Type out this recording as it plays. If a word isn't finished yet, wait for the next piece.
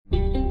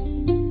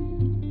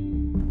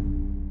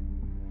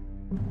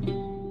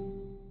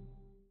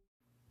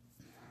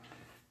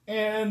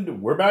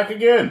we're back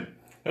again.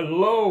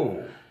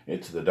 Hello.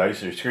 It's the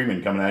Dice Are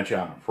Screaming coming at you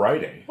on a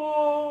Friday.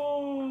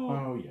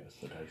 Oh, yes,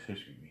 the Dice Are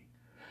Screaming.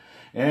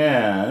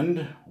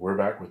 And we're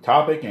back with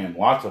topic and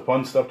lots of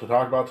fun stuff to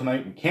talk about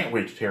tonight. We can't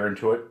wait to tear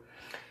into it,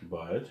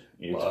 but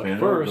it's been a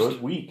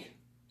good week.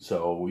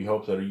 So we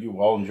hope that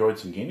you all enjoyed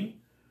some gaming.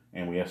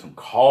 And we have some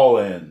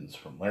call-ins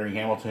from Larry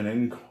Hamilton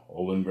and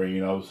Colin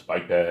Green,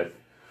 Spike Bet.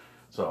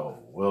 So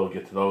we'll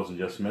get to those in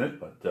just a minute.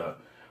 But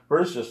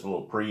first, just a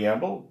little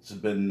preamble. It's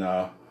been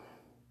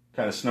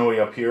kind of snowy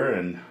up here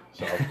in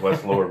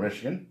southwest lower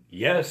Michigan.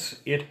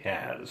 Yes, it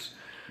has.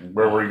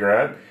 Wherever you're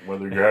at,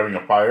 whether you're having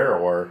a fire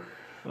or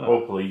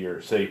hopefully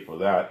you're safe with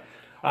that.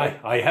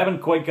 I haven't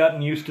quite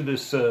gotten used to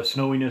this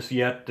snowiness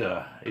yet.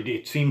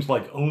 It seems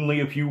like only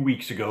a few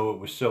weeks ago it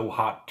was so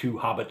hot 2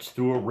 hobbits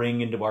threw a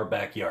ring into our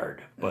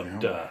backyard.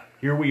 But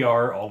here we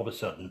are all of a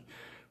sudden,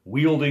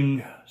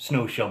 wielding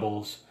snow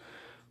shovels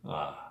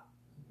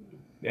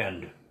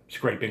and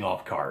scraping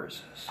off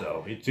cars.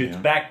 So it's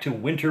back to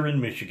winter in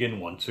Michigan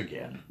once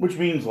again. Which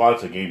means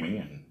lots of gaming.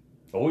 And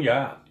oh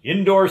yeah,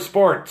 indoor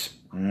sports.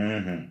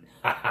 Mm-hmm.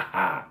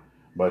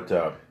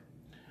 But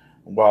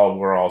while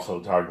we're also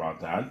talking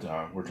about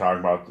that, we're talking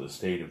about the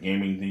state of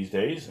gaming these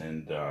days,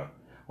 and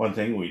one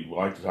thing we'd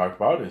like to talk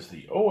about is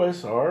the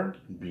OSR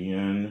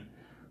being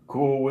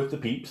cool with the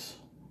peeps,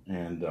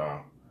 and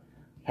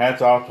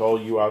hats off to all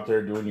you out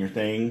there doing your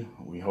thing.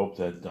 We hope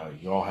that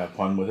you all have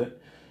fun with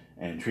it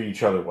and treat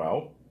each other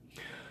well.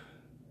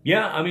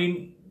 Yeah, I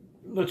mean,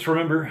 let's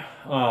remember,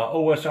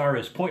 OSR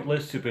is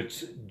pointless if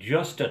it's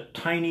just a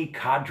tiny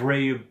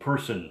cadre of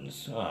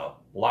persons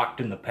locked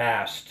in the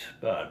past,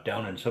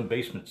 down in some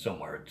basement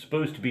somewhere. It's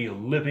supposed to be a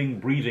living,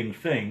 breathing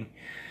thing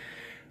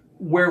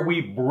where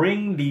we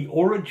bring the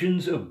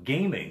origins of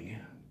gaming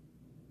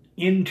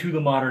into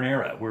the modern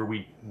era, where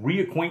we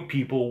reacquaint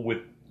people with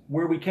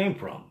where we came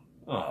from,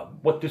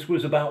 what this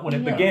was about when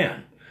it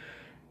began.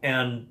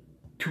 And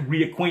to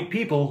reacquaint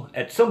people,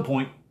 at some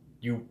point,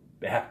 you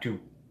have to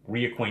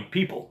reacquaint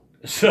people.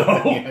 So,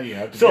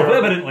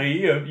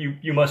 self-evidently,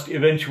 you must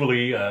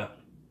eventually,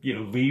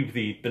 leave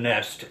the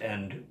nest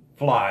and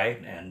fly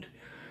and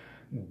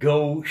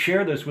go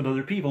share this with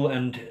other people.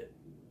 And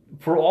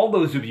for all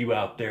those of you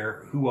out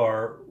there who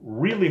are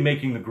really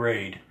making the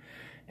grade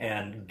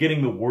and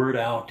getting the word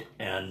out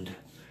and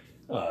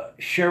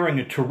sharing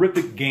a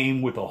terrific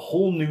game with a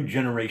whole new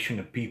generation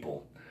of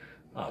people,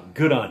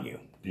 good on you.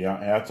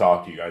 Yeah, hats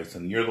off to you guys.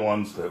 And you're the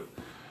ones that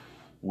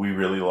we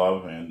really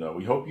love, and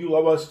we hope you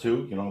love us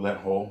too. That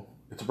whole,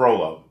 it's a bro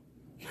love.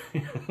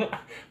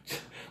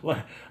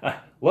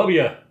 Love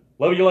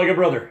you like a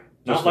brother.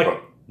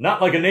 Not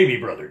like a Navy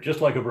brother,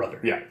 just like a brother.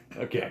 Yeah.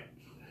 Okay.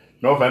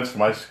 No offense to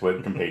my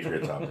squid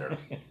compatriots out there.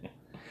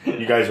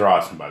 You guys are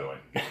awesome, by the way.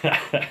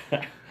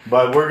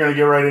 But we're going to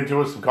get right into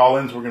it. Some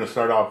call-ins. We're going to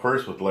start off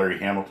first with Larry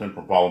Hamilton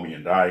from Follow Me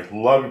and Die.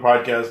 Love your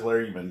podcast,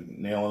 Larry. You've been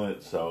nailing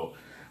it, so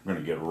we're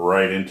going to get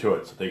right into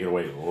it. So take it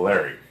away,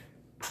 Larry.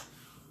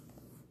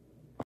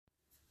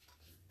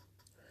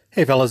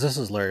 Hey fellas, this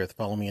is Larry with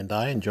Follow Me and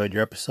Die. Enjoyed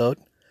your episode.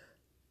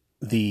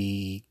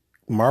 The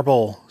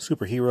Marvel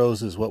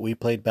Superheroes is what we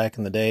played back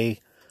in the day.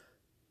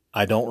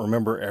 I don't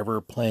remember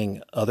ever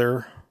playing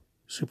other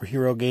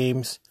superhero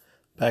games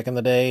back in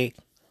the day.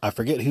 I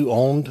forget who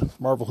owned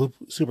Marvel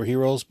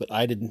Superheroes, but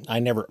I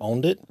never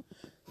owned it.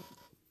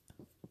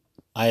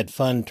 I had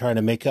fun trying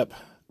to make up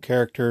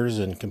characters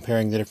and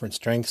comparing the different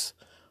strengths.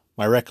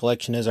 My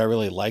recollection is I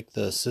really liked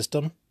the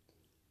system,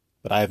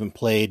 but I haven't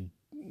played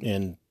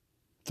in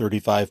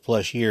 35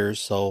 plus years,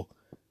 so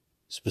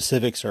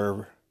specifics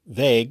are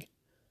vague.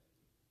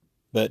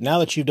 But now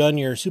that you've done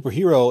your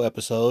superhero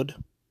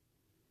episode,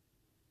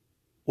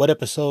 what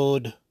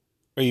episode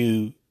are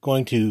you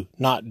going to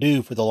not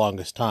do for the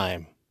longest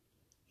time?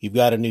 You've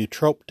got a new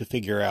trope to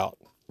figure out.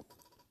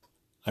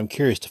 I'm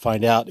curious to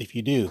find out if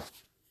you do.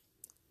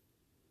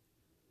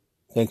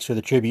 Thanks for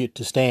the tribute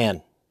to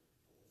Stan.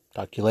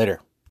 Talk to you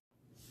later.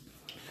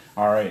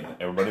 All right,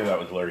 everybody, that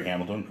was Larry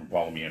Hamilton from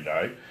Follow Me and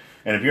Die.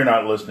 And if you're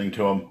not listening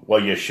to him,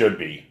 well, you should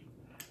be.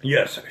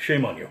 Yes,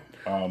 shame on you.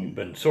 You've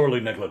been sorely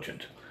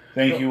negligent.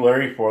 Thank you,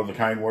 Larry, for the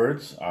kind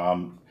words.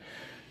 Marvel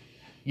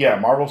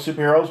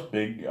Superheroes,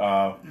 big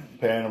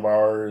fan of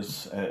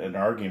ours at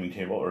our gaming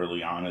table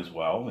early on as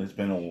well. It's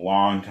been a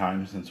long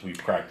time since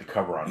we've cracked the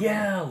cover on it.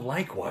 Yeah,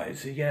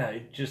 likewise. Yeah,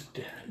 it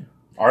just...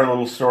 Our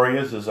little story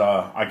is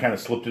I kind of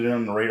slipped it in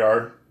on the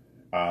radar.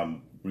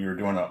 We were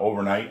doing it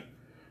overnight,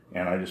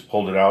 and I just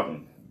pulled it out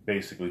and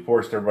basically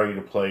forced everybody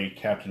to play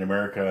Captain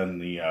America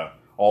and the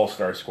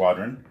All-Star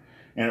Squadron.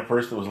 And at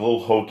first it was a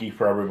little hokey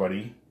for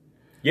everybody.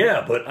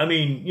 Yeah, but I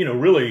mean,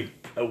 really,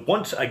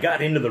 once I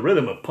got into the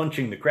rhythm of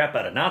punching the crap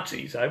out of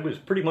Nazis, I was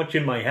pretty much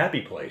in my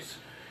happy place.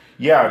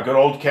 Yeah, good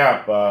old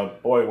Cap.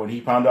 Boy, when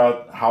he found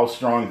out how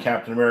strong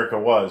Captain America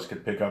was,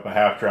 could pick up a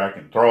half-track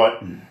and throw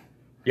it.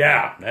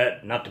 Yeah,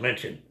 that, not to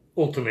mention,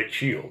 Ultimate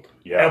Shield.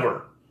 Yeah.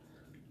 Ever.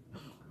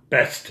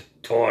 Best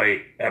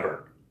toy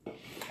ever.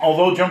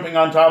 Although jumping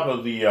on top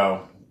of the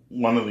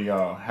one of the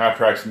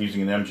half-tracks and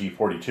using an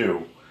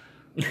MG42.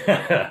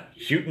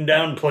 Shooting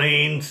down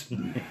planes.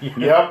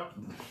 Yep.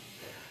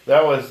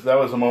 That was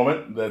a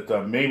moment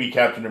that maybe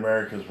Captain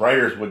America's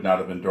writers would not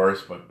have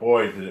endorsed, but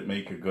boy, did it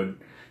make a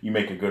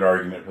good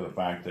argument for the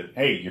fact that,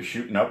 hey, you're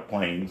shooting up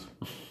planes.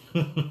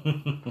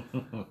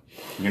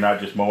 You're not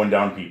just mowing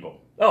down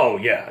people. Oh,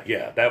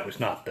 yeah. That was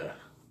not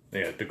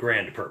the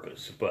grand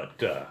purpose.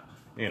 But,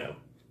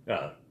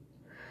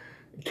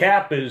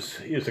 Cap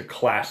is a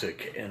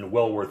classic and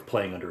well worth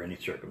playing under any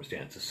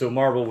circumstances. So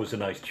Marvel was a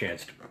nice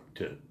chance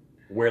to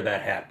wear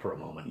that hat for a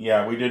moment.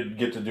 Yeah, we did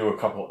get to do a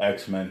couple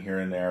X-Men here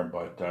and there,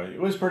 but it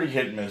was pretty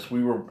hit and miss.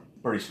 We were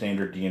pretty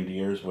standard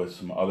D&Ders with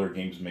some other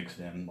games mixed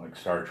in, like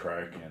Star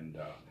Trek and...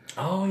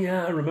 Oh,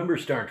 yeah, I remember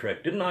Star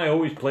Trek. Didn't I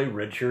always play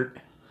Red Shirt?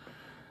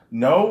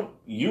 No,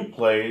 you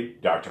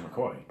played Dr.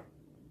 McCoy.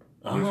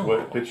 Which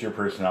what fits your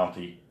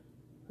personality.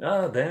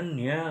 Then,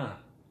 yeah.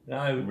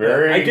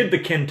 I did the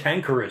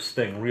cantankerous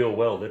thing real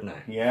well, didn't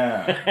I?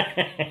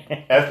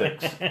 Yeah.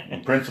 Ethics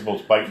and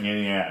principles biting you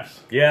in the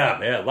ass.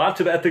 Yeah, lots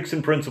of ethics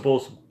and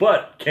principles,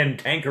 but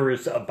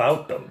cantankerous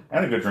about them.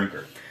 And a good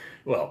drinker.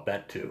 Well,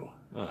 that too.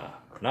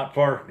 Not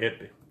far.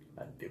 It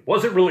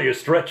wasn't really a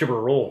stretch of a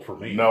role for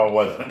me. No, it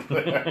wasn't.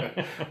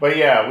 But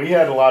yeah, we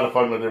had a lot of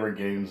fun with different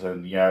games,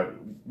 and yeah,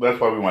 that's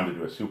why we wanted to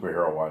do a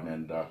superhero one.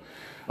 And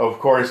of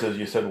course, as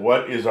you said,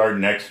 what is our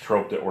next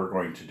trope that we're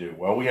going to do?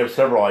 Well, we have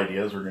several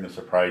ideas. We're going to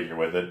surprise you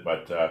with it,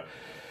 but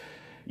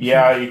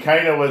yeah, it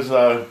kind of was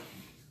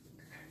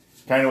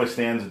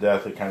Stan's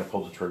death that kind of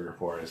pulled the trigger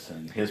for us,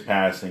 and his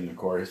passing, of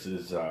course,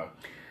 is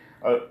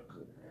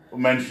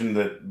mentioned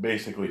that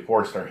basically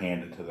forced our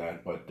hand into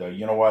that. But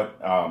you know what?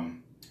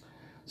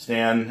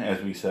 Stan,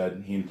 as we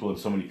said, he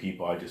influenced so many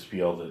people. I just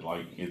feel that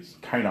it's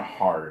kind of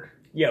hard.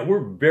 Yeah, we're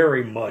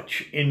very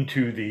much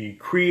into the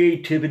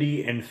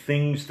creativity and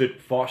things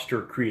that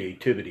foster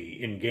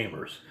creativity in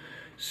gamers.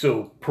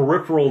 So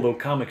peripheral though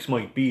comics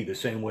might be, the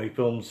same way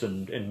films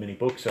and many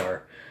books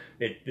are,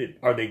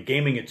 are they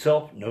gaming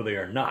itself? No, they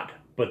are not.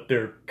 But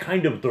they're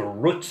kind of the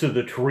roots of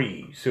the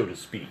tree, so to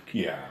speak.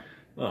 Yeah.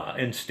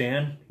 And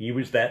Stan, he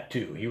was that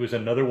too. He was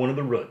another one of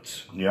the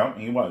roots. Yeah,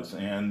 he was.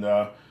 And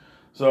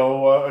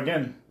so,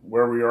 again,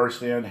 where we are,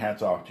 Stan,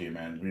 hats off to you,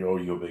 man. We owe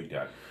you a big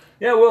debt.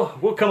 Yeah,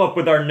 we'll come up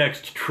with our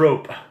next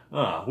trope.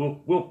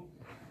 We'll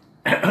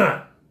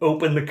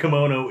open the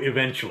kimono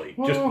eventually,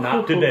 just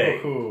not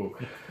today.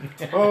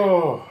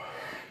 Oh.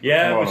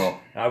 Yeah,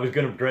 I was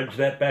going to dredge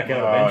that back out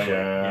eventually.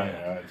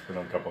 Yeah, it's been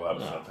a couple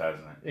episodes,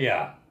 hasn't it?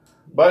 Yeah.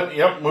 But,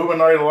 yep, moving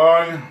right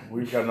along,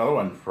 we've got another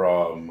one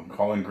from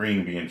Colin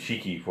Green being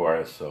cheeky for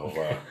us, so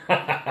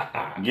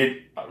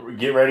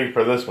get ready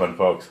for this one,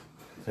 folks.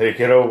 Take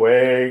it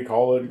away,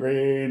 Colin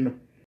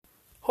Green.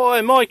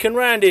 Hi, Mike and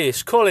Randy,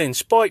 it's Colin,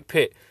 Spike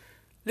Pit.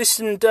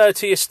 Listened to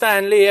your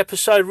Stan Lee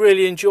episode,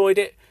 really enjoyed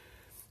it.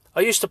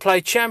 I used to play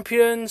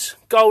Champions,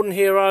 Golden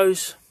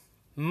Heroes,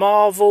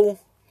 Marvel,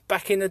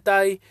 back in the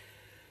day.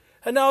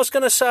 And I was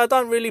going to say I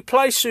don't really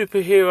play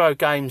superhero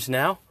games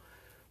now.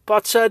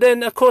 But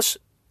then, of course,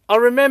 I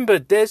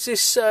remembered there's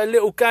this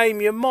little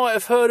game, you might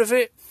have heard of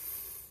it.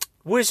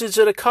 Wizards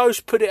of the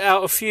Coast put it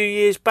out a few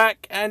years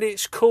back, and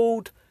it's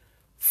called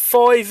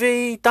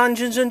 5e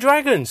Dungeons and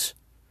Dragons.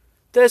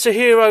 There's a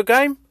hero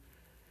game,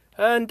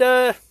 and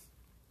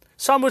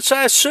some would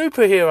say a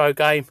superhero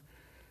game.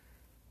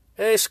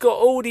 It's got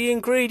all the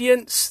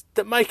ingredients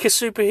that make a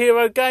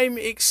superhero game,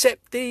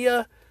 except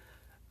the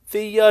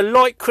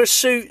lycra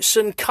suits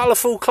and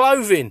colourful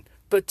clothing.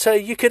 But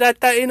you could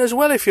add that in as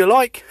well if you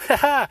like.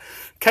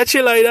 Catch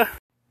you later.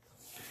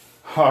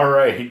 All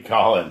right,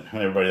 Colin.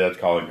 Everybody, that's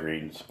Colin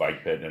Green,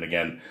 Spike Pit. And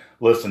again,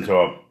 listen to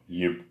him.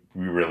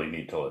 We really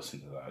need to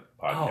listen to that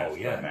podcast. Oh,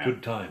 yeah,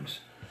 good times.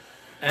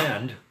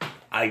 And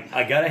I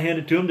got to hand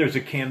it to him. There's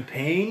a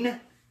campaign.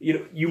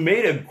 You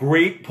made a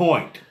great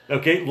point,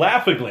 okay,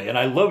 laughingly, and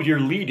I love your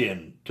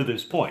lead-in to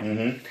this point.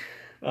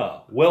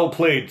 Mm-hmm. Well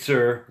played,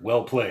 sir.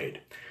 Well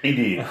played.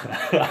 Indeed.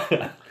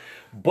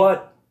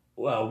 But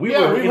we've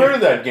heard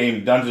of that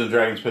game, Dungeons &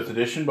 Dragons 5th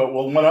Edition, but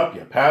we'll one-up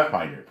you.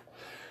 Pathfinder.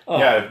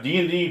 Yeah, if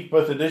D&D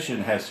 5th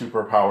Edition has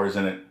superpowers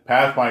in it,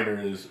 Pathfinder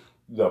is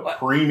the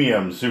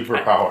premium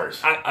superpowers.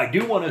 I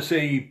do want to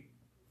say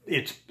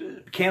it's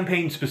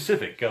campaign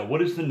specific.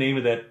 What is the name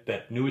of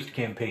that newest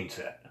campaign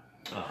set?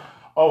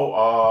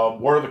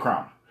 War of the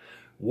Crown.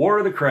 War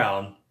of the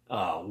Crown.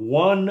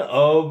 One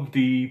of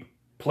the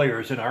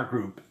players in our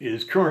group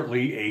is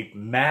currently a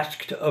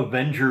masked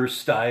Avenger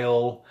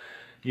style,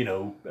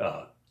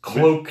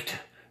 cloaked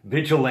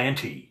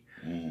vigilante,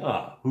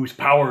 whose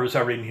powers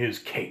are in his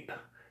cape.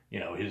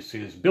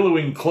 His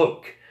billowing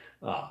cloak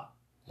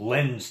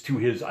lends to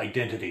his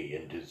identity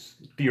and is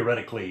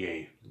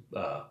theoretically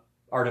a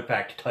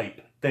artifact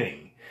type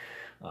thing.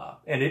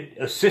 And it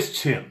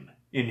assists him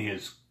in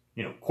his,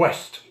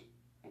 quest.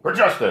 For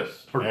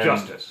justice. For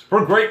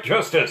great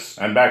justice.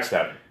 And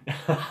backstabbing.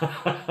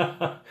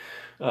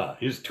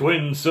 His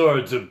twin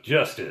swords of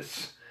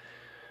justice.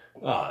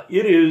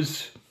 It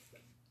is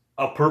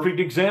a perfect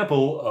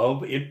example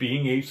of it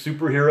being a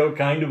superhero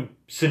kind of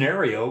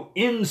scenario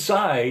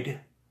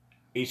inside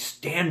a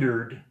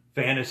standard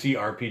fantasy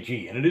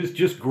RPG. And it is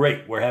just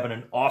great. We're having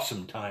an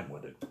awesome time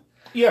with it.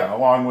 Yeah,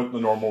 along with the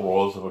normal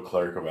roles of a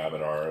cleric of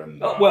Abadar. And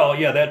well,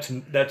 yeah,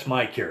 that's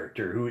my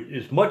character, who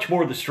is much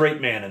more the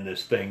straight man in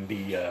this thing.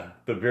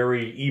 The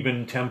very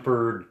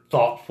even-tempered,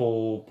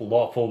 thoughtful,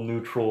 lawful,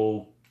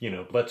 neutral.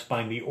 Let's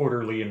find the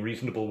orderly and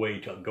reasonable way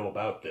to go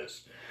about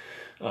this.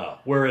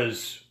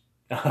 Whereas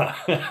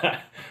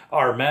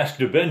our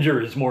Masked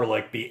Avenger is more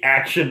like the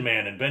action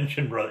man in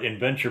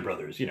Venture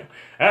Brothers.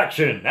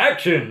 Action,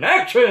 action,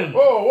 action!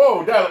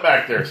 Whoa, dial it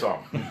back there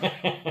some.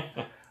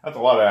 That's a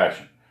lot of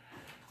action.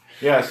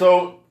 Yeah,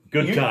 so...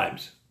 Good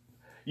times.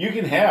 You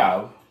can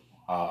have,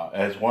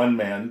 as one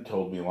man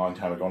told me a long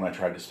time ago when I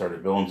tried to start a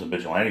Villains and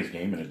Vigilantes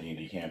game in a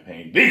D&D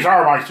campaign, these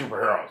are my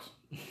superheroes!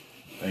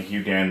 Thank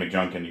you, Dan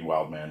McJunkin, you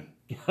wild man.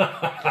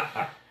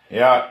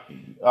 Yeah,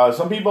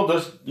 some people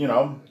just,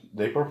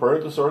 they prefer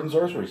the sword and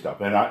sorcery stuff,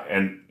 and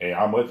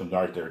I'm with them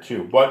right there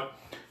too. But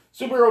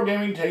superhero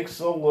gaming takes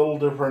a little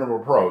different of an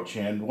approach,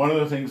 and one of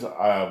the things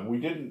we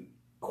didn't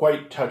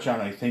quite touch on,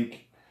 I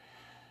think,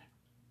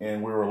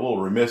 and we were a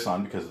little remiss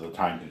on because of the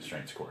time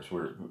constraints. Of course,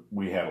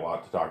 we had a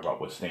lot to talk about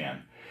with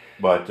Stan,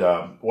 but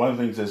one of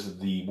the things is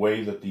the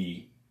way that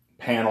the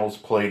panels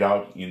played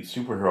out in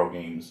superhero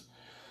games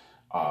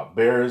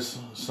bears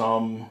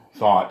some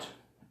thought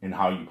in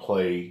how you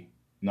play.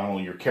 Not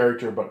only your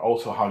character, but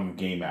also how you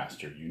game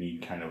master. You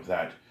need kind of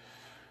that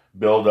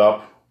build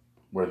up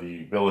where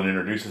the villain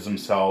introduces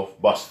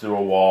himself, busts through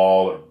a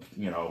wall, or,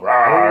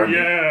 oh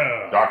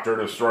yeah, Dr.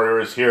 Destroyer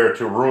is here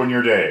to ruin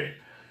your day.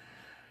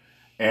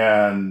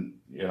 And,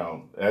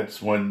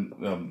 that's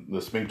when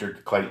the sphincter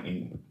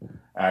tightening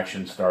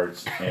action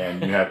starts,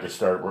 and you have to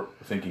start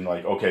thinking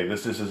like, okay,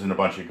 this isn't a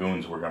bunch of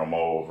goons we're going to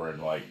mow over in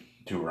like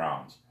 2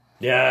 rounds.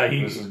 Yeah,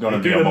 this is going to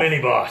be a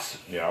mini-boss.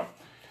 Yeah.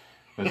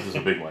 This is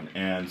a big one.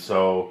 And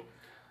so,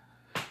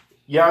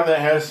 yeah, that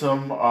has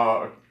some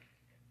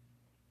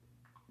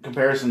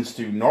comparisons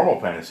to normal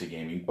fantasy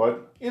gaming,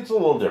 but it's a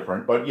little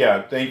different. But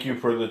yeah, thank you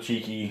for the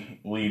cheeky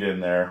lead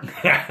in there.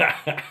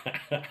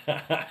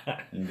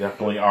 You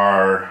definitely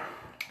are.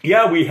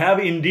 Yeah, we have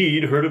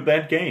indeed heard of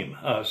that game,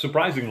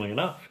 surprisingly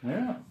enough.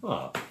 Yeah.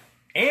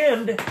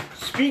 And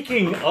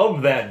speaking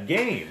of that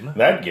game...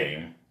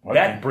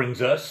 That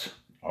brings us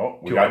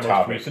we to got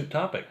our most recent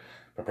topic.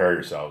 Prepare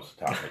yourselves.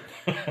 Topic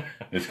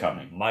is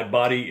coming. My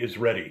body is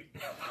ready.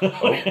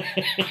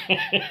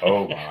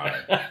 Oh my.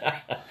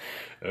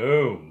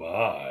 Oh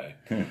my.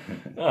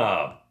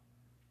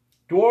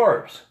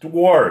 Dwarves.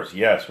 Dwarves,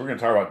 yes. We're going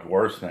to talk about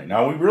dwarves tonight.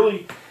 Now, we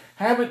really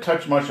haven't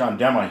touched much on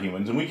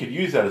demi-humans, and we could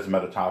use that as a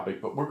meta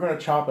topic, but we're going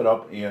to chop it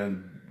up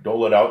and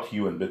dole it out to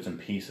you in bits and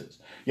pieces.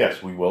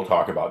 Yes, we will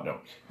talk about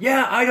gnomes.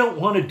 Yeah, I don't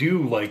want to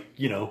do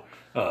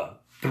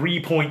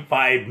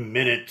 3.5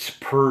 minutes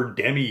per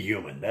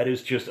demi-human. That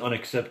is just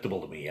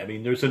unacceptable to me. I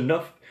mean, there's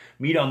enough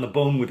meat on the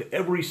bone with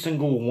every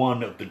single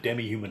one of the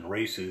demi-human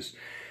races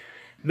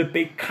that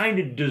they kind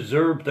of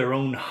deserve their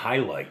own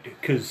highlight.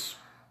 Because,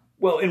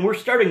 and we're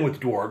starting with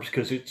dwarves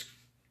because it's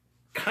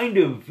kind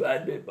of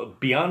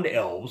beyond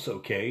elves,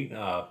 okay?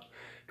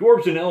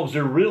 Dwarves and elves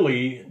are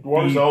really...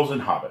 Dwarves, elves,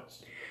 and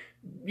hobbits.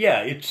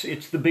 Yeah,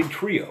 it's the big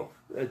trio.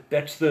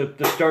 That's the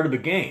start of the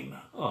game.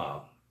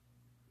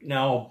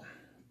 Now...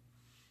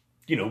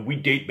 we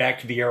date back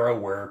to the era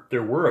where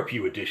there were a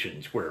few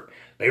editions where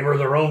they were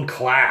their own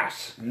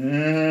class.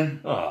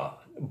 Mm.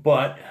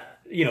 But,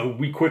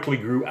 we quickly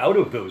grew out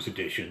of those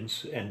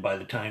editions, and by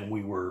the time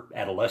we were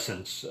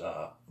adolescents,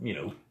 first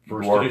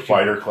dwarf edition...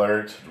 fighter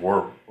clerics,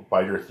 dwarf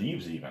fighter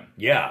thieves even.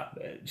 Yeah,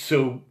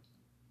 so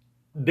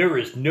there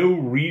is no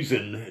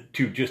reason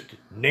to just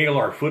nail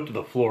our foot to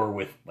the floor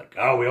with,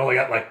 we only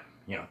got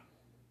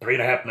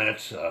 3.5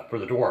 minutes for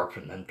the dwarf,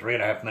 and then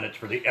 3.5 minutes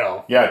for the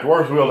elf. Yeah,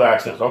 dwarves wield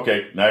axes.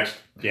 Okay, next.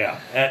 Yeah,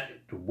 at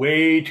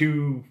way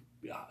too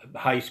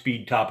high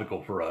speed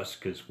topical for us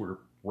because we're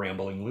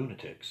rambling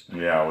lunatics.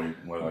 Yeah,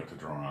 we like to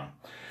draw on.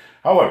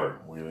 However,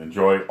 we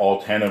enjoy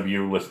all 10 of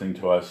you listening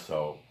to us,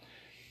 so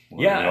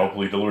we'll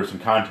hopefully deliver some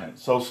content.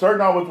 So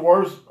starting out with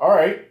dwarves, all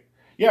right.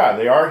 Yeah,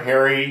 they are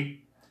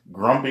hairy,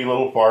 grumpy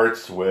little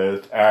farts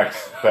with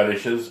axe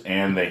fetishes,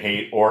 and they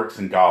hate orcs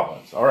and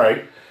goblins. All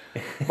right.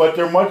 But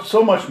they're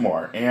so much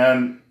more.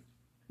 And,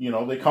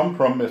 they come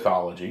from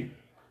mythology.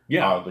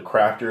 Yeah. The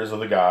crafters of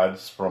the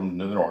gods from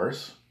the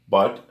Norse.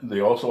 But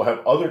they also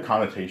have other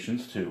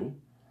connotations, too,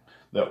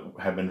 that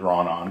have been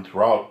drawn on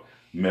throughout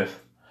myth.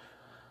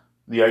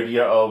 The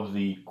idea of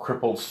the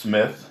crippled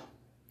smith,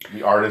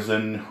 the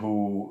artisan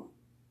who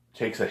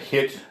takes a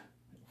hit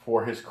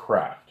for his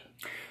craft.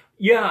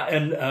 Yeah,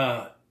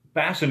 and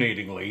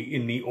fascinatingly,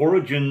 in the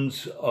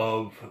origins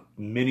of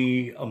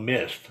many a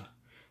myth...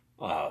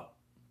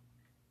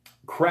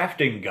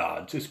 crafting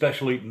gods,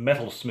 especially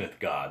metalsmith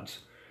gods,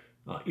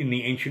 in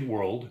the ancient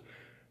world,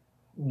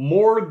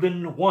 more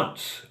than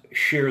once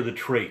share the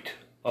trait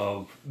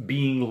of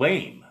being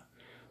lame.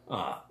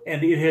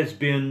 And it has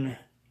been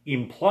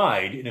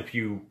implied in a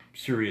few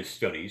serious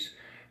studies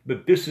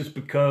that this is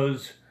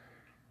because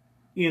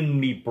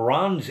in the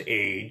Bronze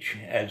Age,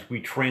 as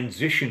we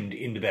transitioned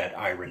into that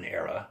Iron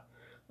Era,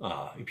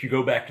 if you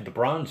go back to the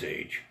Bronze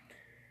Age,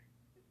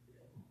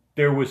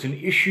 there was an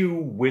issue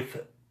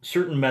with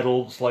certain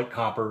metals like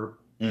copper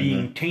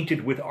being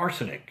tainted with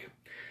arsenic.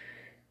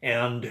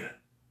 And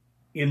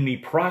in the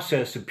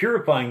process of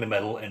purifying the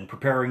metal and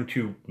preparing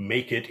to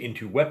make it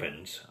into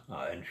weapons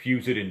and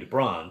fuse it into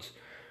bronze,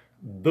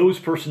 those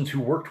persons who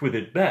worked with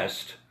it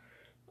best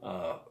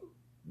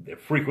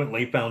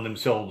frequently found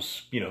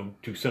themselves,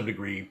 to some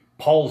degree,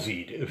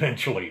 palsied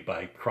eventually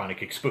by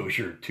chronic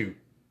exposure to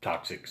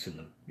toxins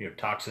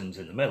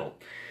in the metal.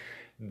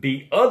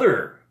 The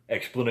other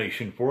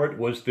explanation for it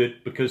was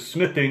that because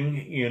smithing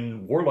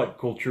in warlike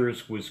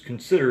cultures was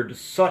considered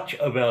such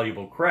a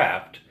valuable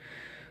craft,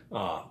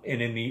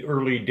 and in the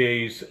early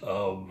days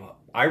of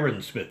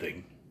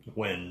ironsmithing,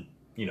 when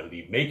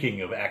the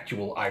making of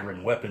actual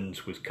iron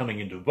weapons was coming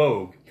into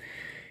vogue,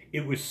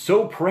 it was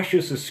so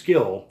precious a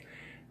skill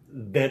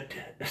that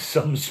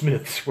some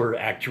smiths were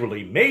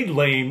actually made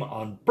lame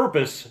on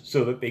purpose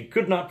so that they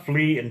could not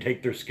flee and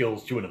take their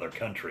skills to another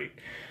country.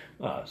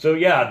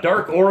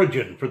 Dark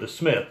origin for the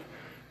smith,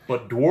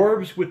 but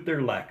dwarves with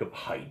their lack of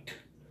height.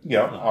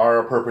 Yeah, are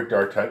a perfect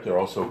archetype. They're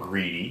also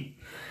greedy.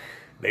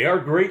 They are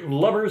great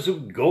lovers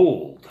of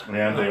gold.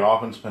 And they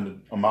often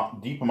spend an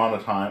deep amount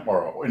of time,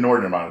 or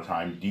inordinate amount of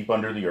time, deep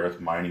under the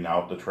earth, mining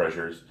out the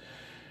treasures.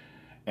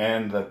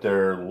 And that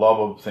their love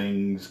of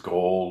things,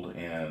 gold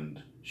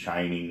and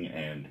shining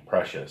and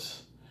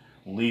precious,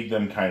 lead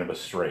them kind of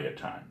astray at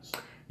times.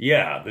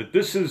 Yeah, that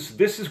this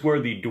is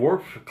where the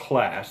dwarf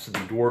class, the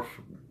dwarf,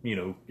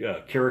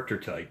 character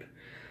type,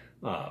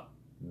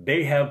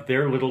 they have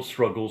their little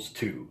struggles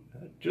too.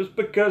 Just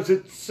because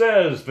it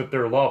says that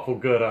they're lawful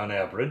good on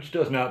average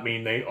does not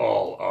mean they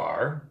all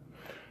are.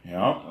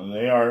 Yeah,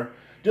 they are,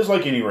 just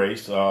like any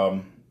race.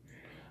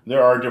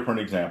 There are different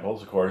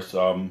examples, of course.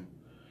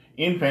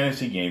 In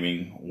fantasy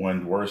gaming,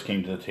 when dwarves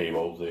came to the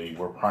table, they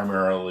were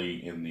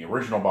primarily, in the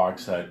original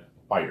box set,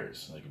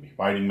 fighters. They could be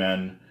fighting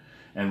men,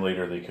 and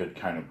later they could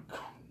kind of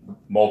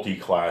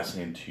multi-class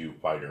into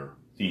fighter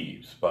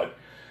thieves. But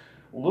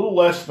a little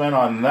less spent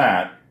on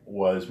that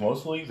was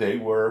mostly they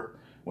were,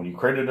 when you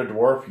created a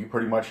dwarf, you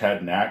pretty much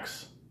had an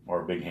axe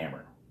or a big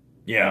hammer.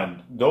 Yeah.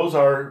 And those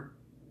are,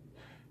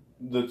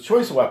 the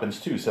choice of weapons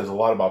too says a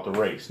lot about the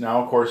race.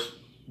 Now, of course,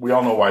 we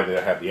all know why they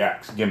have the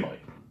axe, Gimli.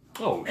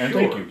 Oh, and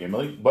sure. Thank you,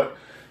 Gimli. But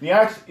the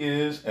axe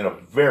is a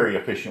very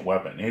efficient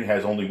weapon. It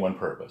has only one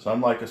purpose.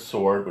 Unlike a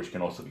sword, which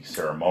can also be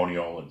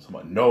ceremonial and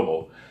somewhat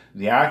noble,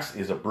 the axe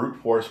is a brute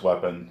force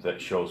weapon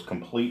that shows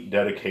complete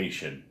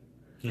dedication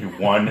to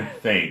one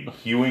thing,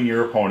 hewing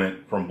your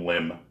opponent from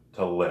limb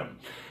to limb.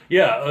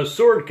 Yeah, a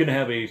sword can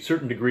have a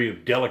certain degree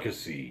of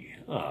delicacy.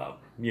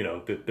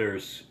 That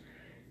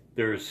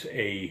there's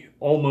a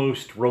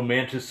almost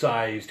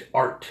romanticized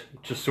art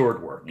to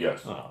sword work.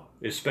 Yes.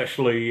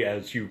 Especially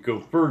as you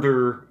go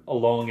further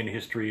along in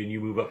history and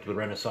you move up to the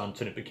Renaissance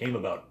and it became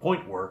about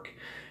point work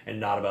and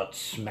not about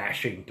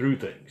smashing through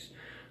things.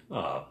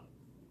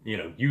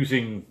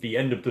 Using the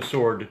end of the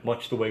sword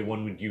much the way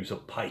one would use a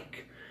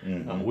pike.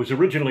 Was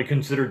originally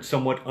considered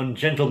somewhat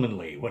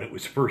ungentlemanly when it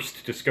was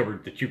first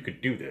discovered that you could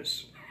do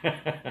this.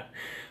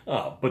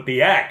 But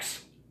the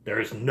axe,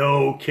 there's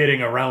no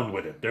kidding around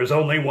with it. There's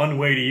only one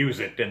way to use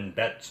it, and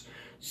that's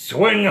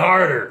swing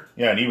harder.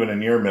 Yeah, and even a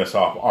near miss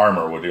off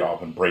armor would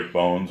often break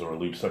bones or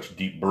leave such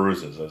deep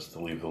bruises as to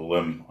leave the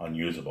limb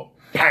unusable.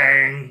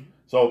 Bang!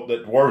 So the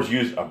dwarves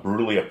used a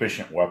brutally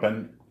efficient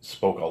weapon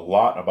spoke a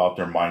lot about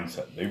their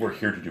mindset. They were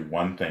here to do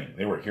one thing.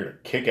 They were here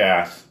to kick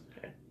ass.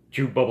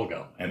 Chew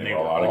bubblegum. And they were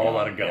all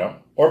out of gum. Yeah.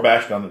 Or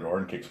bash down the door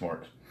and kick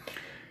s'mores.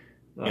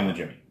 In the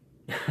Jimmy.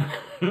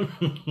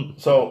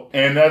 So,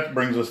 and that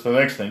brings us to the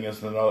next thing,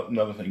 is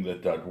another thing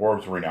that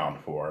dwarves are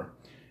renowned for,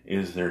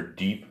 is their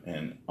deep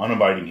and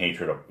unabiding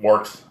hatred of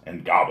orcs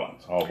and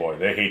goblins. Oh boy,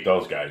 they hate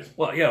those guys.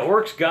 Well, yeah,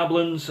 orcs,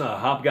 goblins,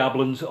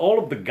 hobgoblins,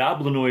 all of the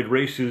goblinoid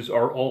races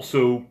are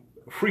also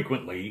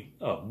frequently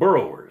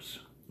burrowers,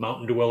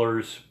 mountain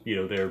dwellers.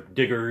 They're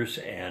diggers,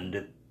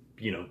 and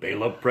they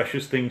love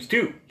precious things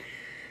too.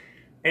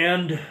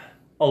 And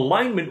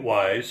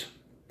alignment-wise,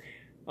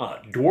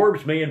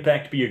 dwarves may in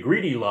fact be a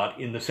greedy lot,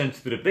 in the sense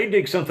that if they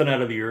dig something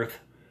out of the earth,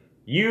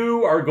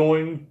 you are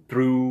going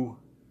through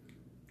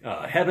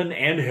heaven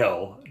and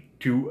hell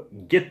to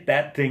get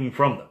that thing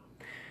from them.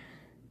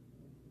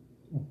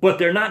 But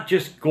they're not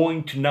just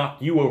going to knock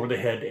you over the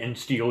head and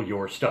steal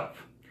your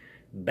stuff.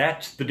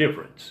 That's the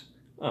difference.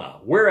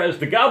 Whereas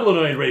the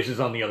goblinoid races,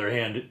 on the other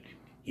hand,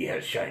 he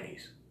has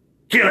shinies.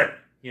 Kill it!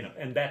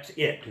 And that's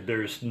it.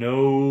 There's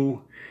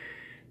none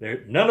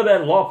of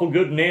that lawful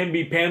good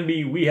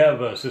namby-pamby, we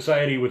have a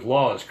society with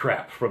laws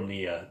crap from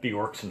the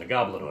orcs and the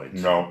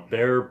goblinoids. No.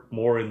 They're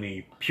more in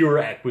the pure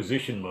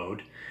acquisition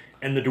mode.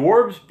 And the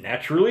dwarves,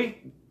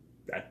 naturally,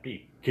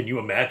 can you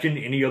imagine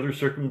any other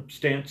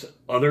circumstance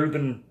other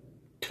than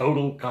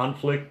total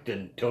conflict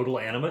and total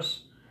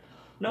animus?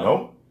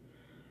 No.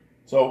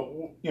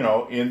 So,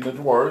 in the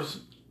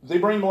dwarves, they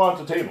bring a lot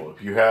to the table.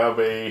 If you have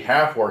a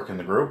half-orc in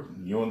the group,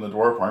 you and the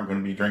dwarf aren't going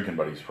to be drinking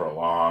buddies for a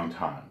long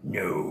time.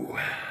 No.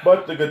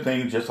 But the good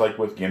thing, just like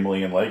with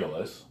Gimli and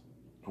Legolas,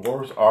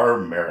 dwarves are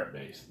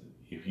merit-based.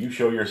 If you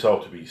show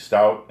yourself to be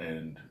stout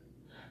and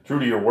true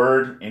to your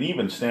word, and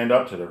even stand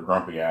up to their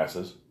grumpy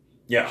asses.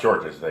 Yeah.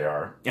 Short as they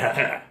are.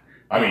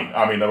 I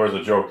mean, there was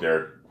a joke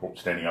there,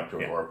 standing up to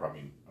a dwarf. I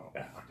mean,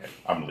 okay,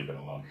 I'm going to leave it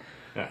alone.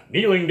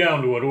 Kneeling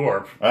down to a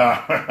dwarf.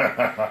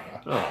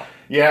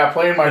 Yeah,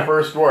 playing my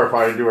first dwarf,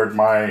 I endured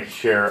my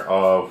share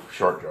of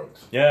short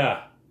jokes.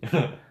 Yeah.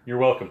 You're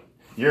welcome.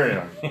 You're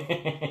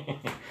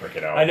Work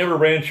it out. I never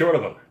ran short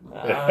of them.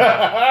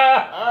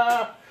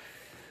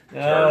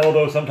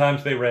 Although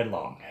sometimes they ran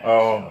long.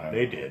 Oh,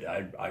 they did.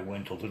 I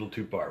went a little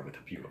too far with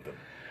a few of them.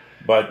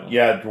 But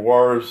yeah,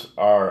 dwarves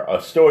are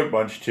a stoic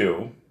bunch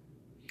too,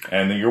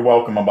 and you're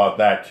welcome about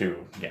that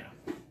too. Yeah.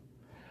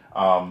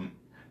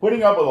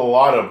 Putting up with a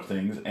lot of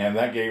things, and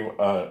that gave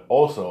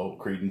also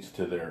credence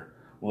to their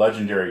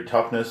legendary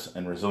toughness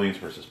and resilience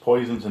versus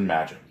poisons and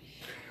magic.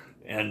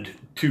 And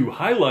to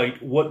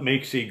highlight what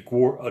makes a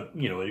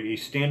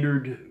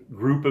standard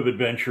group of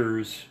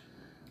adventurers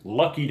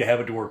lucky to have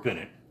a dwarf in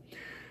it,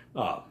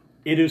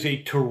 it is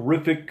a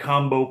terrific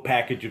combo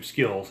package of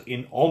skills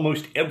in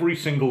almost every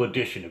single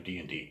edition of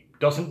D&D.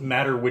 Doesn't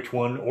matter which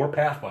one, or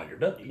Pathfinder.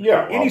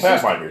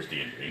 Pathfinder's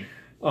D&D.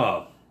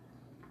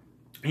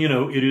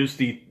 It is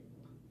the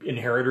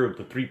inheritor of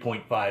the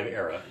 3.5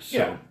 era.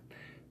 So,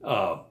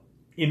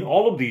 in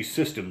all of these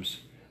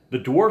systems, the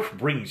dwarf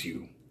brings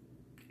you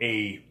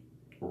a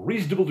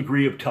reasonable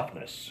degree of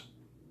toughness,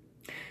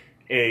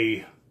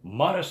 a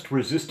modest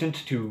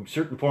resistance to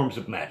certain forms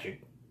of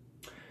magic,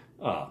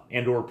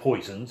 and or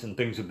poisons and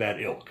things of that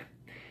ilk,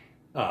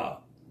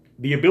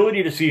 the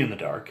ability to see in the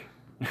dark,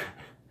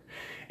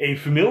 a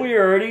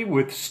familiarity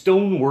with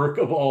stonework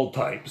of all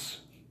types.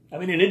 I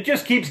mean, and it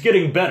just keeps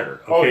getting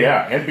better. Okay? Oh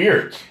yeah, and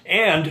beards.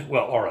 And,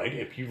 well, all right,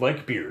 if you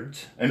like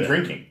beards. And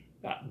drinking.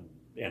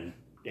 And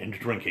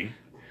drinking.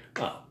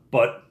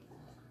 But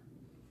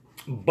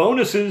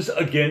bonuses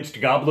against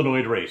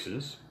goblinoid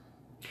races,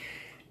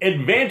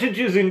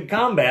 advantages in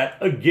combat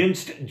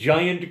against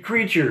giant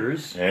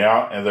creatures.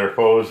 Yeah, and their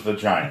foes, the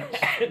giants.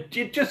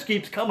 It just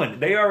keeps coming.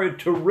 They are a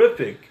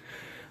terrific,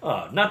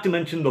 not to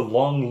mention the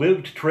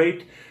long-lived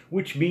trait,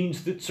 which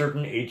means that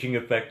certain aging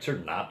effects are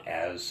not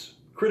as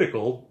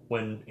critical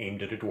when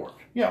aimed at a dwarf.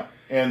 Yeah,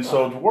 and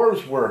so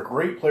dwarves were a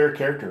great player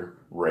character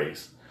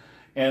race,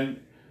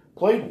 and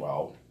played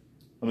well.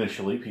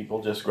 Initially,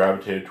 people just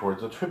gravitated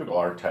towards the typical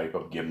archetype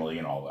of Gimli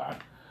and all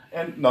that.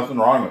 And nothing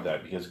wrong with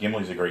that, because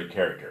Gimli's a great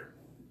character.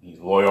 He's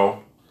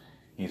loyal,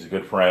 he's a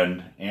good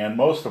friend, and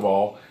most of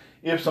all,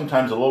 if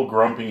sometimes a little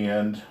grumpy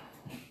and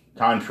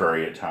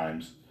contrary at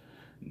times,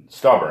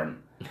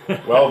 stubborn,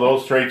 well,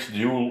 those traits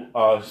do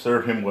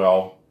serve him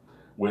well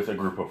with a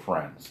group of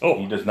friends. Oh.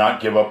 He does not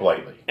give up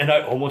lightly. And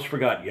I almost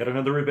forgot yet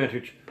another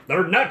advantage.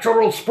 They're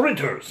natural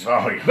sprinters.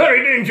 Oh, yeah.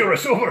 Very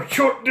dangerous over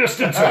short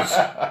distances.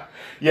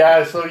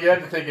 Yeah, so you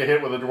had to take a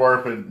hit with a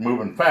dwarf and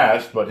moving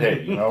fast, but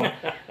hey,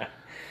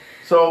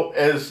 So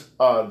as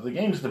the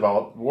games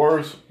developed,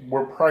 dwarves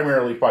were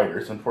primarily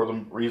fighters, and for the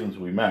reasons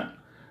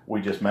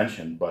we just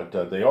mentioned, but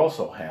they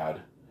also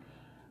had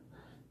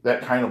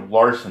that kind of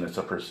larcenous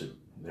of pursuit.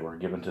 They were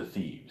given to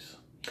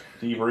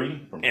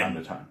thievery from time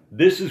to time.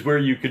 This is where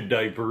you could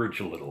diverge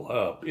a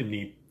little. In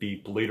the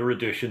later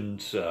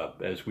editions,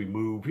 as we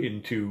move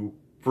into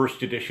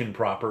first edition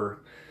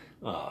proper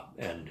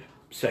and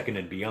second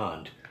and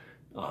beyond,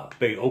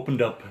 they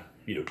opened up,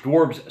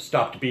 dwarves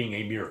stopped being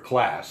a mere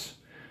class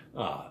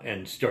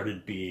and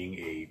started being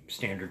a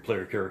standard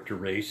player character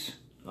race,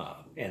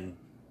 and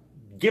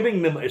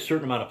giving them a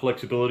certain amount of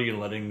flexibility and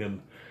letting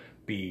them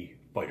be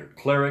fighter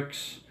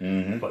clerics,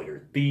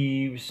 fighter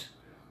thieves,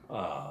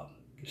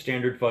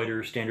 standard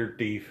fighter, standard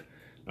thief.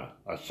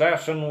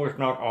 Assassin was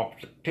not off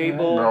the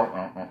table.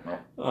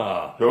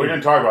 No. So we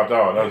didn't talk about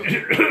that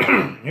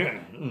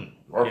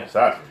one.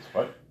 Assassins,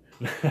 what?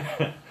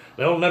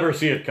 They'll never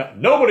see it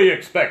come. Nobody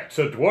expects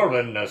a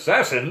dwarven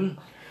assassin.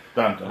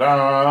 Dun, dun,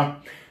 dun.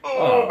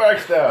 Oh,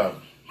 backstab.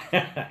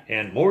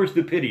 And more's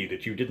the pity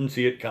that you didn't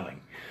see it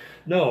coming.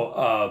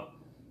 No,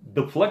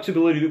 the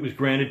flexibility that was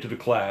granted to the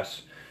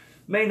class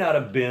may not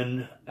have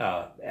been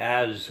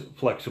as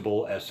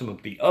flexible as some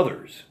of the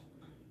others,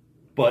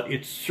 but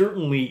it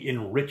certainly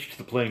enriched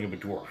the playing of a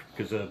dwarf,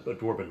 because a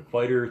dwarven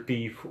fighter,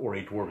 thief, or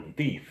a dwarven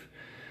thief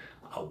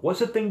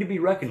was a thing to be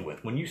reckoned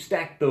with. When you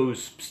stack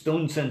those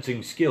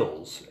stone-sensing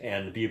skills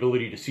and the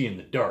ability to see in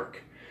the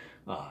dark,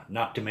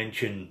 not to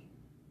mention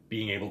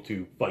being able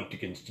to fight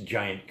against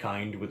giant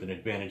kind with an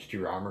advantage to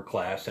your armor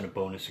class and a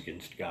bonus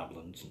against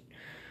goblins,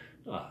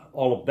 and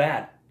all of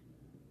that,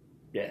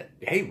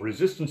 hey,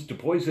 resistance to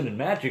poison and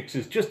magics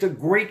is just a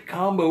great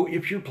combo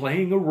if you're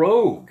playing a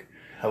rogue.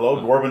 Hello,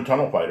 Dwarven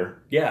Tunnel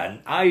Fighter. Yeah,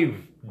 and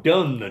I've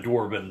done the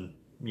Dwarven,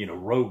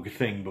 rogue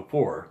thing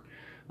before,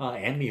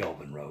 and the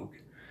Elven rogue.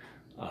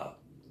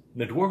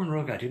 The Dwarven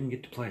rogue I didn't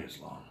get to play as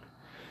long.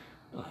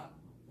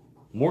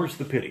 More's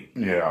the pity.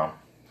 Yeah.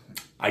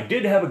 I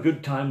did have a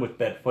good time with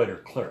that fighter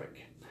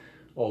cleric,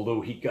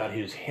 although he got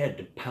his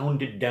head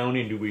pounded down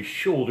into his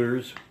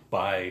shoulders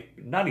by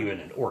not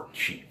even an orc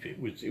chief. It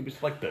was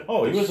like the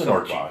he was an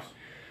orc boss.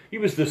 He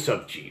was the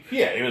sub chief.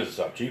 Yeah, he was a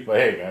sub chief. But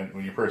hey, man,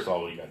 when you're first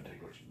level, you got to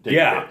take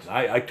Yeah,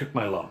 I took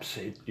my lumps.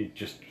 It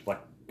just like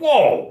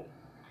Whoa!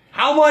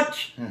 How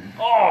much?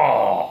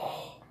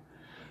 Oh!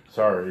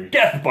 Sorry.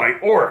 Death by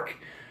orc.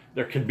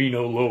 There can be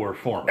no lower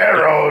form.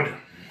 Arrowed.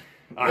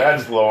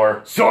 That's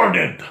lower.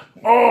 Sworded.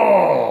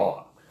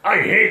 Oh! I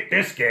hate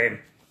this game.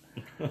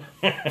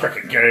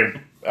 Frickin'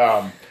 game.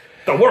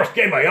 The worst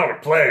game I ever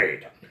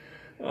played.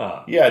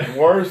 Yeah,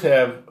 dwarves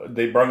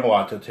they bring a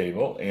lot to the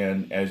table,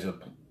 and as a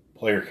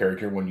player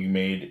character, when you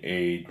made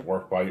a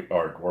dwarf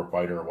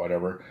fighter or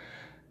whatever,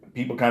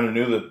 people kind of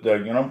knew that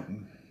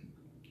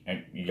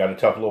and you got a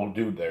tough little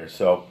dude there.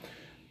 So,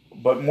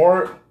 but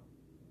moreover,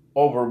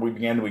 we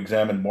began to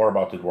examine more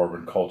about the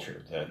dwarven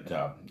culture. That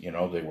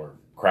they were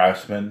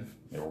craftsmen,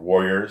 they were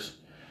warriors,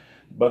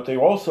 but they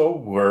also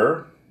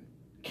were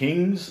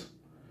kings,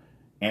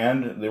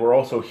 and they were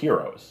also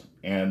heroes.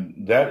 And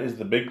that is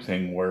the big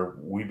thing where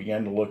we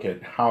began to look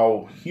at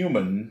how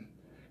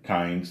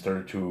humankind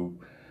started to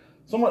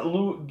somewhat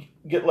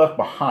get left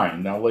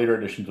behind. Now, later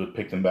editions would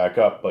pick them back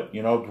up, but,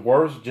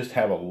 dwarves just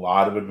have a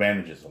lot of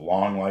advantages. A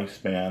long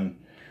lifespan.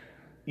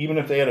 Even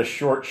if they had a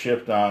short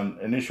shift on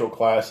initial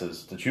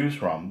classes to choose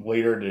from,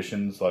 later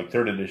editions, like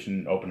 3rd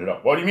edition, opened it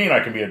up. What do you mean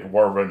I can be a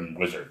dwarven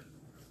wizard?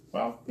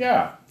 Well,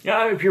 yeah.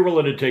 Yeah, if you're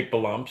willing to take the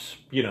lumps,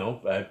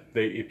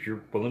 if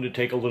you're willing to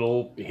take a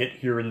little hit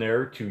here and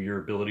there to your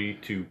ability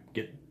to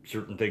get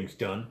certain things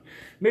done,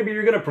 maybe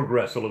you're going to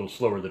progress a little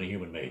slower than a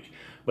human mage.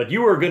 But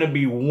you are going to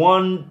be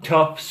one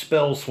tough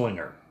spell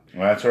slinger.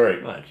 That's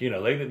right. But,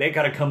 they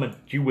got to come at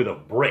you with a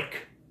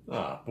brick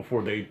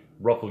before they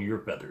ruffle your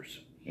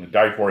feathers. You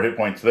die 4 hit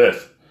points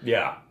this.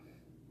 Yeah.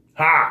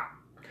 Ha!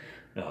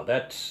 No,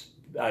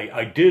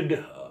 I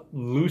did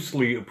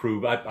loosely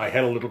approve. I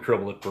had a little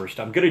trouble at first.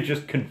 I'm going to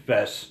just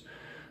confess,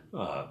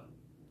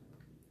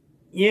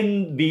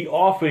 in the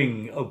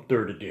offing of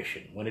 3rd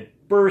edition, when it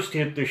first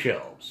hit the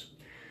shelves,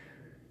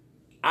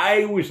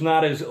 I was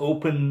not as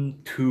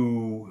open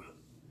to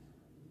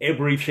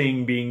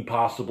everything being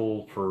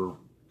possible for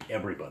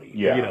everybody.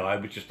 Yeah. I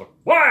was just like,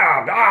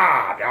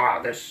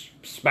 wow, this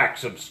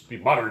smacks of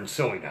modern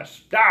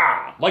silliness.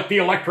 Like the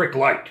electric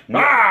light.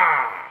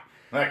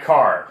 That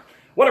car.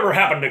 Whatever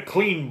happened to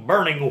clean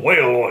burning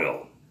whale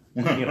oil?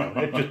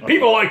 It just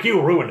people like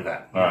you ruined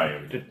that.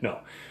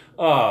 No.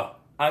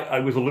 I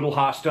was a little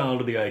hostile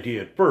to the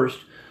idea at first,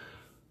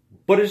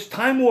 but as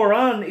time wore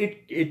on,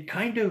 it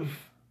kind of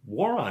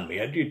wore on me.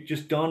 It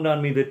just dawned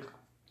on me that,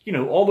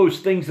 all those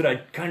things that I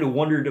kind of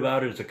wondered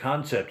about as a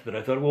concept that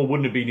I thought, well,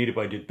 wouldn't it be neat if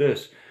I did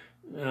this?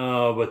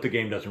 But the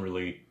game doesn't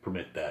really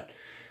permit that.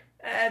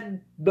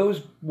 And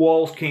those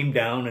walls came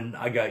down and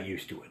I got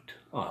used to it.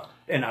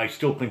 And I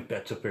still think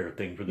that's a fair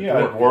thing for the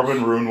dwarves. A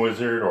dwarven rune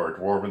wizard or a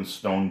dwarven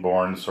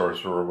stone-born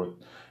sorcerer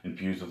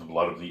infused with the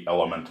blood of the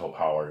elemental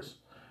powers.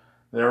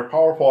 They're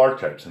powerful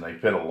archetypes, and they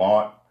fit a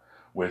lot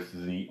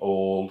with the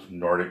old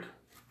Nordic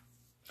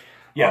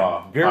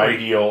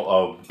ideal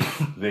of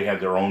they had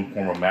their own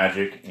form of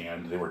magic,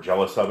 and they were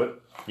jealous of it.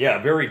 Yeah,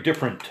 very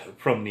different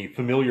from the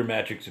familiar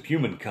magics of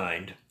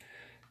humankind,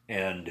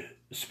 and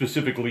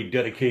specifically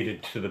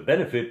dedicated to the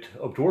benefit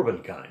of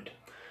dwarvenkind.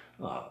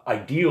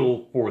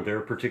 Ideal for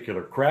their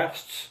particular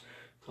crafts,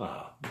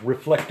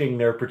 reflecting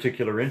their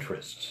particular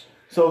interests.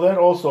 So that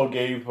also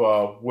gave,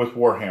 with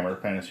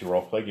Warhammer Fantasy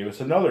Roleplay, gave us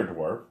another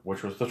dwarf,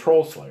 which was the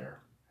Troll Slayer.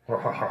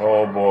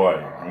 Oh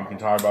boy, we can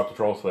talk about the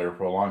Troll Slayer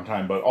for a long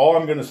time, but all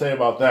I'm going to say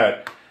about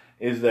that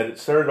is that it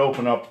started to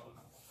open up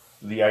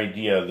the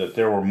idea that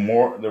there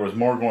was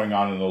more going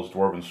on in those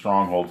dwarven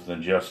strongholds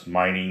than just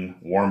mining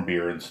warm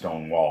beer and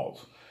stone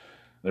walls.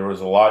 There was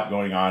a lot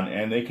going on,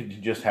 and they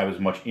could just have as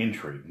much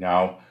intrigue.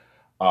 Now,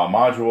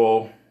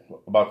 module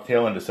about the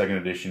tail end of 2nd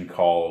edition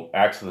called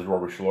Axe of the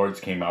Dwarvish Lords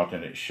came out,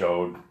 and it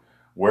showed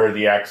where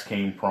the axe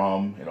came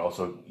from. It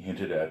also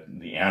hinted at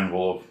the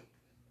anvil of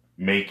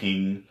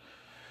making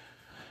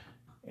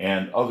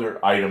and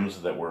other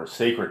items that were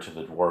sacred to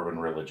the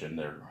dwarven religion,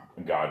 their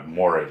god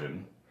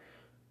Moradin.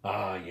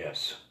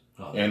 Yes.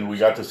 And we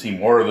got to see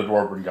more of the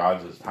dwarven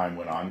gods as time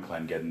went on.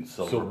 Clangeddon,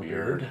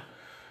 Silverbeard,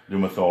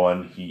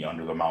 Dumathoin, he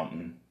under the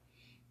mountain.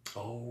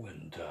 Oh,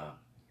 and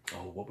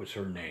what was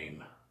her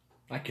name?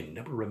 I can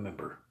never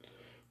remember.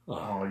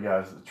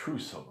 The True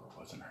Silver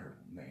wasn't her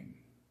name.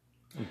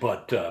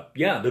 But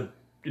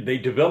they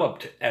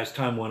developed as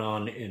time went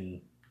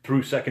on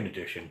through 2nd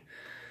edition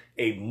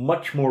a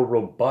much more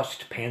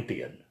robust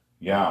pantheon.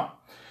 Yeah,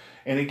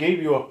 and it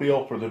gave you a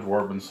feel for the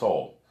dwarven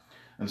soul.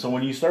 And so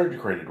when you started to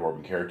create a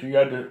dwarven character, you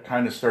had to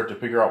kind of start to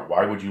figure out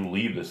why would you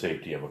leave the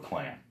safety of a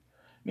clan.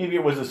 Maybe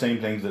it was the same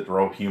things that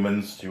drove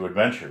humans to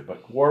adventure,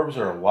 but dwarves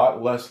are a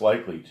lot less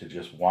likely to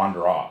just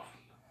wander off.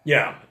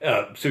 Yeah,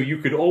 so you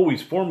could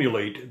always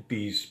formulate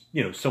these,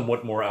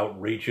 somewhat more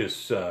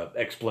outrageous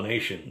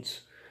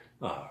explanations.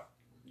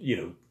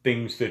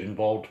 Things that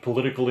involved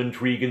political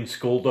intrigue and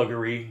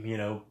skullduggery,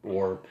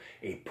 or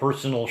a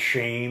personal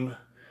shame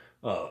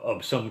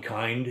of some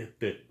kind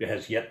that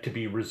has yet to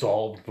be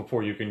resolved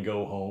before you can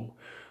go home.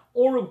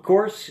 Or, of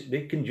course,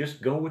 they can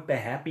just go with the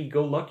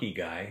happy-go-lucky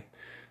guy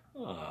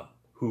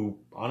who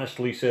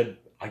honestly said,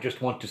 I just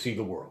want to see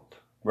the world.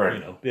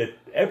 Right.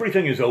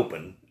 Everything is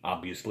open,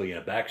 obviously, in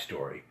a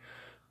backstory.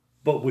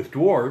 But with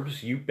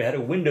dwarves, you had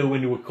a window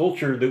into a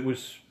culture that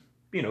was,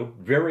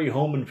 very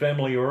home and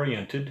family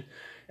oriented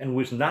and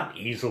was not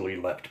easily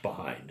left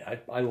behind.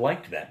 I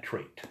liked that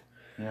trait.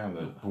 Yeah,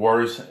 the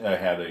dwarves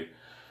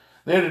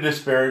they had a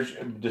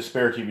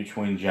disparity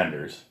between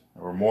genders.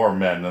 There were more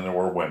men than there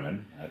were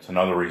women. That's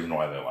another reason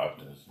why they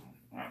left. Is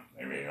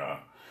maybe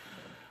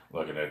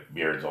looking at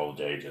beards all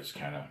day just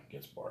kind of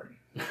gets boring.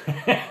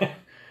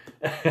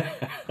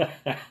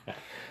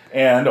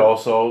 And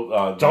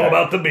also, it's all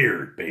about the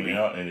beard, baby.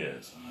 It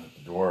is.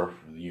 The dwarf,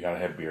 you gotta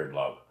have beard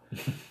love.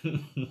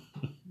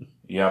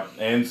 Yep.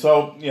 And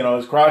so,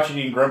 as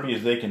crotchety and grumpy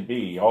as they can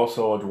be,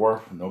 also a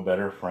dwarf, no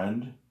better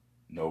friend,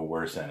 no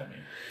worse enemy.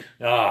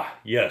 Ah,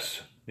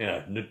 yes.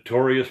 Yeah,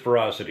 notorious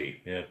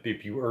ferocity.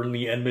 If you earn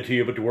the enmity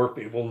of a dwarf,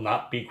 it will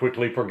not be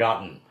quickly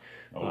forgotten.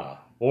 Oh.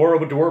 Or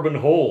of a dwarven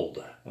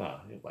hold.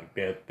 Like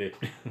that.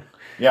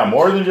 Yeah,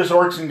 more than just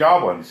orcs and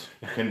goblins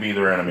can be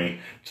their enemy.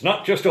 It's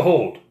not just a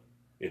hold.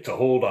 It's a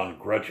hold on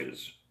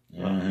grudges.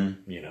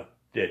 Mm-hmm.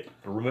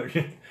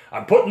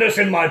 I'm putting this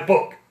in my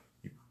book.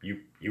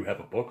 You have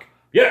a book?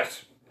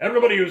 Yes.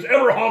 Everybody who's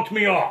ever honked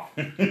me off.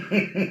 I'm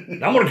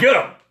going to get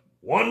them.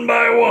 One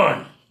by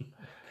one.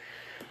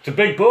 It's a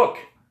big book.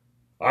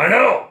 I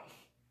know.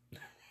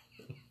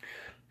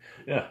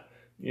 Yeah.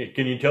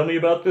 Can you tell me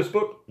about this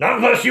book? Not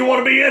unless you want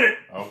to be in it.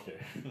 Okay.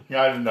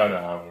 Yeah,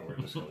 no. We're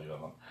just going to leave that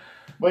alone.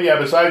 But yeah,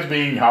 besides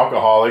being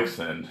alcoholics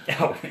and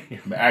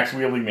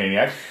axe-wielding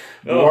maniacs,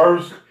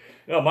 dwarves...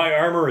 my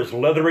armor is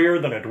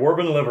leatherier than a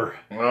dwarven liver.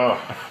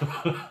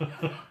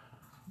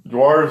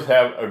 Dwarves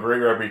have a great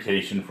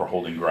reputation for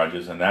holding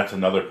grudges, and that's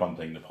another fun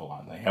thing to pull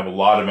on. They have a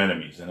lot of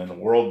enemies, and in a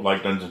world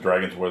like Dungeons &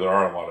 Dragons where there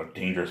are a lot of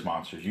dangerous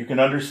monsters, you can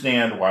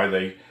understand why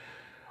they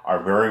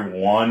are very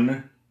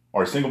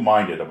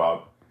single-minded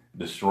about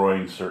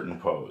destroying certain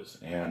foes.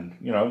 And,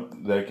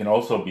 they can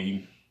also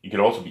be... You could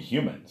also be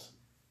humans.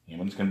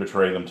 Humans can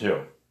betray them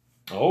too.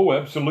 Oh,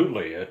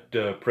 absolutely. At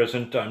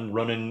present, I'm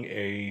running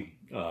a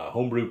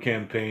homebrew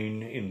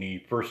campaign in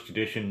the first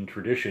edition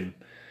tradition,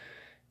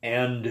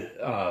 and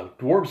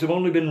dwarves have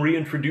only been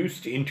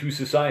reintroduced into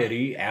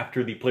society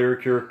after the player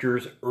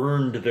characters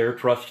earned their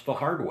trust the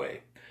hard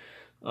way,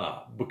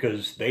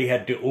 because they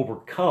had to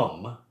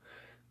overcome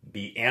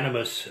the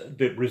animus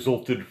that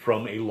resulted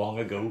from a long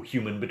ago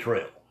human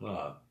betrayal.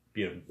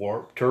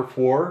 Turf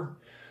war,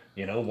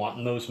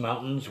 wanting those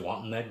mountains,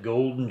 wanting that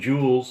gold and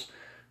jewels,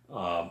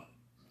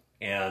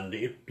 and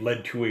it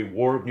led to a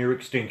war of near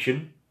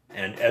extinction,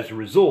 and as a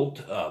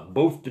result,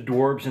 both the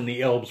dwarves and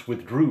the elves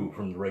withdrew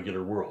from the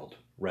regular world,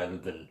 rather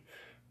than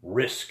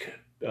risk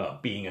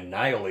being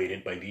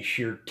annihilated by the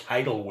sheer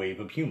tidal wave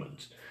of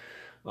humans.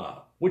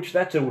 Which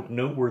that's a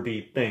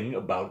noteworthy thing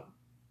about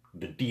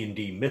the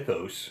D&D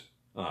mythos,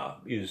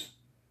 is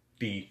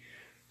the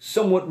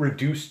somewhat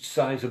reduced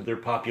size of their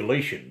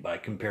population by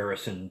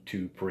comparison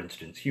to, for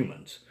instance,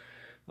 humans.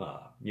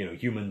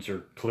 Humans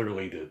are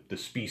clearly the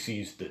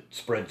species that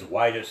spreads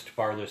widest,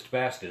 farthest,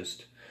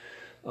 fastest.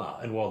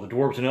 And while the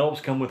dwarves and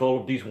elves come with all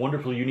of these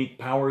wonderful, unique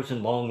powers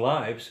and long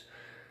lives,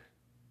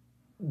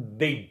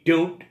 they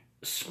don't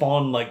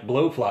spawn like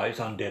blowflies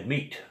on dead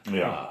meat.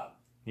 Yeah.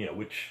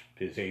 Which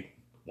is a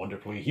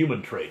wonderfully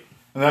human trait.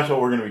 And that's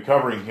what we're going to be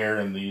covering here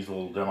in these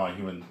little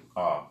demi-human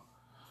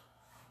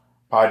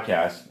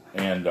podcasts.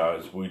 And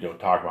as we don't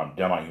talk about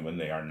demi-human,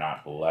 they are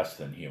not less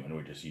than human.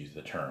 We just use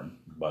the term.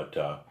 But,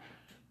 the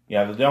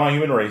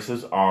demi-human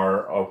races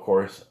are, of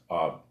course,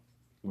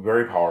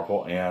 very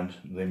powerful, and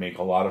they make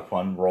a lot of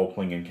fun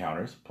role-playing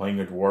encounters. Playing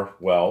a dwarf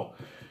well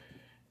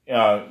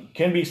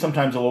can be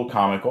sometimes a little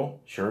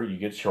comical. Sure, you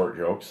get short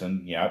jokes,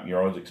 and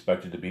you're always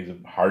expected to be the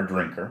hard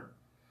drinker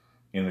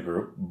in the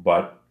group,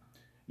 but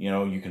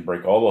you can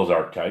break all those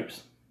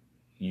archetypes.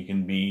 You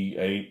can be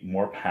a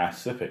more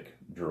pacific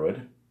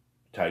druid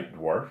type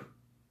dwarf.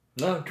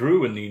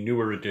 True, in the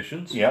newer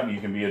editions. Yeah, you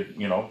can be a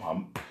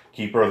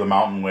keeper of the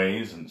mountain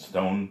ways and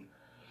stone,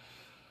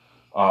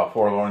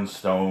 forlorn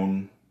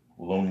stone,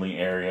 lonely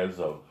areas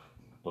of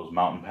those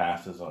mountain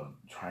passes.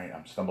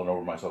 I'm stumbling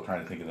over myself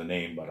trying to think of the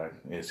name, but it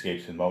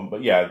escapes in the moment.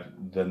 But yeah,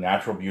 the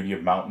natural beauty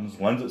of mountains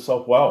lends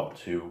itself well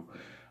to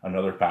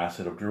another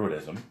facet of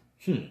druidism.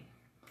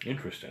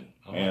 Interesting.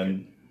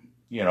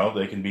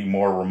 They can be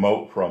more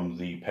remote from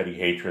the petty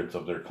hatreds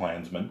of their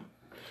clansmen.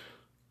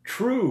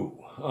 True.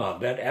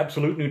 That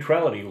absolute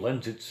neutrality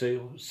lends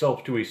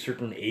itself to a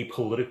certain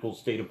apolitical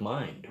state of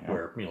mind,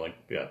 where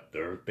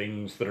there are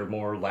things that are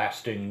more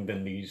lasting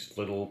than these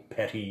little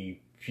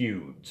petty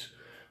feuds.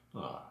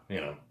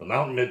 The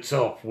mountain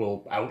itself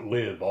will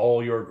outlive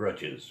all your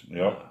grudges.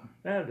 Yep.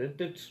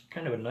 It's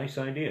kind of a nice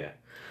idea.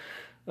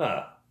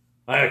 I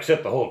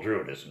accept the whole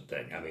druidism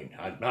thing. I mean,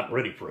 I'm not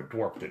ready for a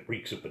dwarf that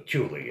reeks of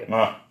patchouli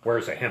and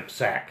wears a hemp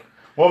sack.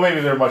 Well,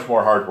 maybe they're much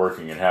more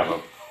hardworking and have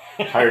a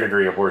higher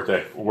degree of work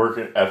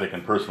ethic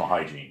and personal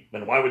hygiene.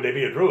 Then why would they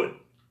be a druid?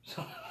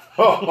 All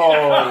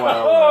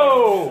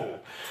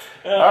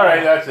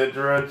right, that's it,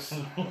 druids.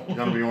 It's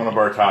going to be one of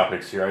our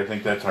topics here. I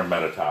think that's our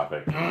meta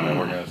topic that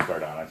we're going to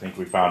start on. I think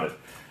we found it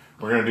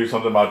We're going to do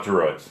something about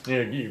druids.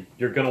 Yeah,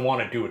 you're going to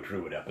want to do a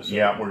druid episode.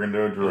 Yeah, we're going to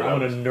do a druid I'm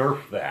going to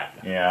nerf that.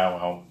 Yeah,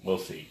 well, we'll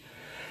see.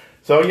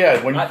 So,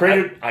 yeah, when you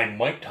created... I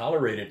might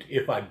tolerate it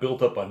if I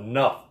built up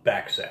enough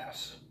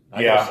backsass.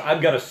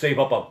 I've got to save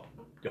up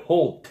a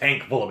whole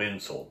tank full of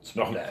insults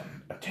for that.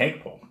 A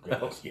tank full?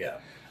 Oh, yeah.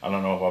 I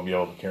don't know if I'll be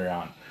able to carry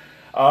on.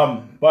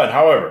 But,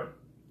 however,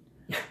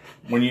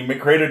 when you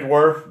create a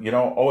dwarf,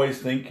 always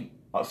think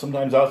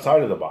sometimes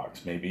outside of the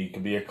box. Maybe it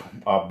could be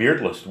a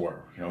beardless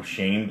dwarf,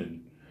 shamed and,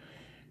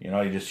 he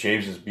just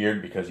shaves his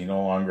beard because he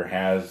no longer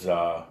has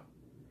a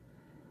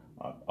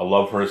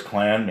love for his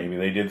clan. Maybe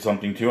they did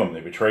something to him.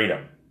 They betrayed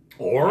him.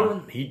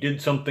 Or he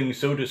did something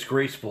so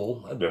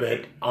disgraceful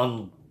that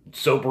on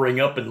sobering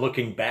up and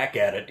looking back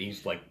at it,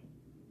 he's like,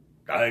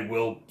 I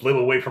will live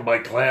away from my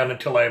clan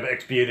until I have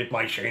expiated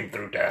my shame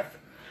through death.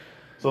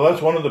 So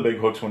that's one of the big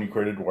hooks when you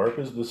create a dwarf,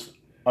 is this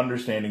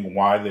understanding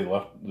why they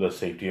left the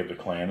safety of the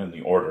clan and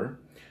the order.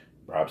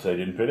 Perhaps they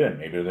didn't fit in.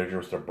 Maybe they're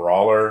just a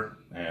brawler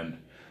and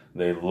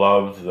they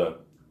loved the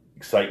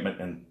excitement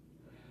and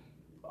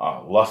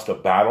lust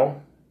of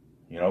battle.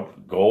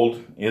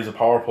 Gold is a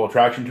powerful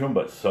attraction to them,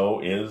 but so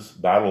is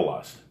battle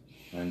lust.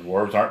 And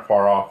dwarves aren't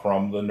far off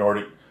from the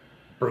Nordic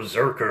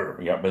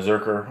berserker. Yeah,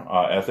 berserker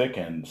ethic,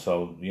 and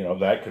so,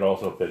 that could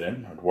also fit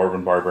in. A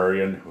dwarven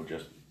barbarian who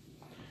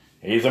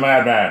he's a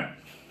madman.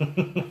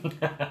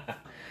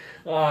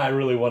 I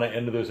really want to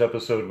end this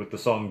episode with the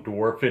song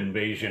Dwarf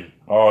Invasion.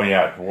 Oh,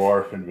 yeah,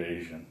 Dwarf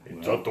Invasion.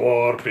 It's a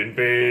Dwarf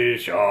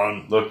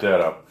Invasion. Look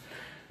that up.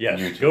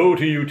 Yes, go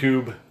to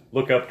YouTube,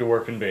 look up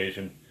Dwarf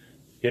Invasion,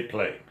 hit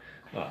play.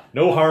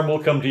 No harm will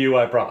come to you,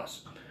 I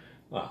promise.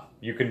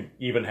 You can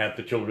even have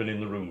the children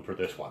in the room for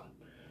this one.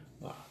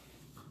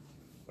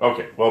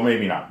 Okay, well,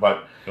 maybe not,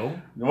 but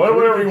no?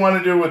 Whatever you want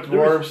to do with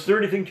dwarves. Is there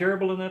anything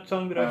terrible in that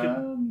song that I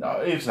should... No,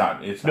 it's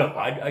not. It's no, not.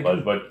 I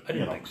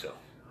didn't think so.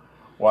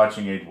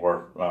 Watching a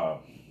dwarf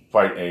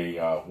fight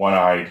a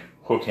one-eyed,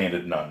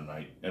 hook-handed nun,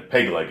 a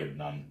peg-legged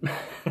nun,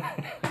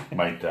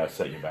 might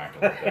set you back a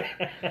little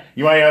bit.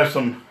 You might have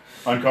some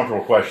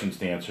uncomfortable questions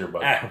to answer,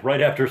 but...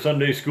 right after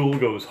Sunday school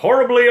goes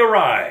horribly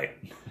awry.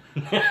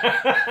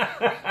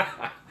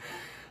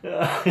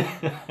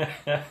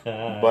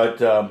 But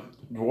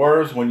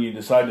dwarves, when you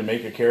decide to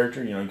make a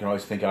character, you can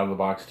always think out of the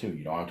box too.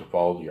 You don't have to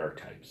follow the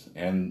archetypes,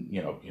 and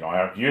you don't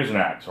have to use an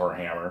axe or a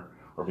hammer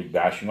or a big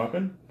bashing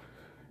weapon.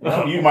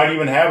 You might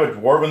even have a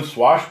dwarven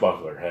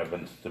swashbuckler,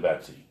 heavens to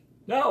Betsy.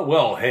 Oh,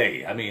 well,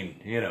 hey, I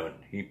mean,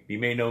 he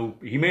may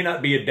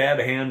not be a dab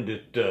hand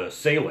at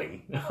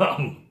sailing,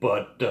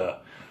 but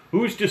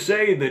who's to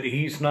say that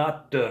he's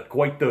not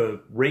quite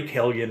the rake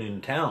hellion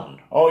in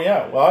town? Oh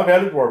yeah, well, I've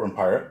had a dwarven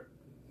pirate.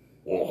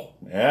 Oh.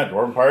 Yeah,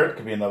 dwarven pirate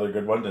could be another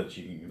good one that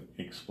you can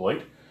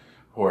exploit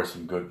for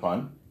some good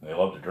fun. They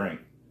love to drink.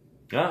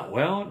 Ah,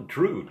 well,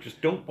 true.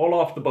 Just don't fall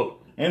off the boat.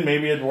 And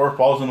maybe a dwarf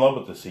falls in love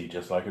with the sea,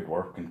 just like a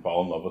dwarf can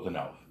fall in love with an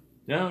elf.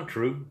 Yeah,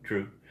 true.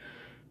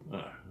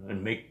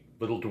 And make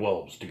little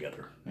dwarves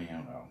together.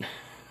 Yeah,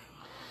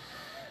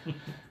 no.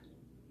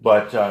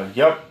 But,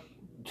 yep,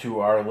 to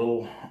our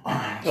little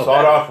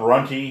sawed-off,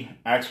 runty,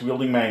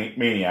 axe-wielding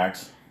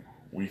maniacs,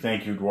 we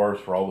thank you, dwarves,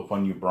 for all the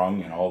fun you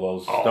brung and all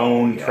those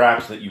stone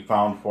traps that you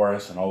found for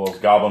us and all those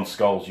goblin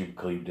skulls you've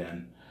cleaved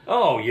in.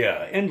 Oh,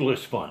 yeah,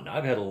 endless fun.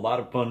 I've had a lot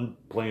of fun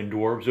playing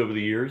dwarves over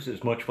the years,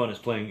 as much fun as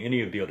playing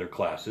any of the other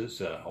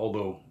classes,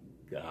 although,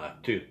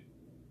 to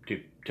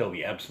tell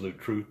the absolute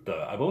truth,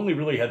 I've only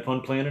really had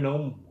fun playing a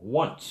gnome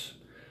once,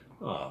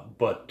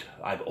 but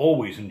I've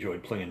always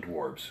enjoyed playing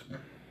dwarves.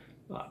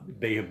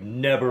 They have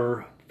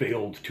never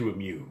failed to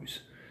amuse.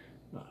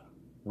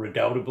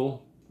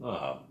 Redoubtable,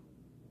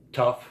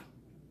 tough,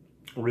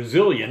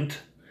 resilient,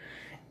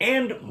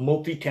 and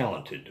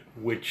multi-talented,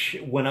 which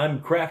when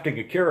I'm crafting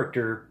a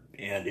character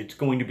and it's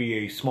going to be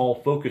a small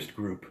focused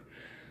group,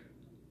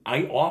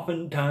 I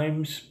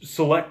oftentimes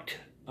select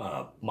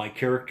my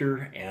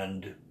character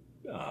and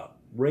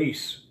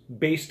race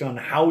based on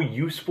how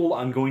useful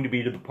I'm going to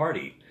be to the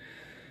party.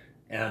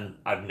 And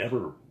I've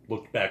never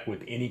looked back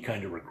with any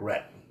kind of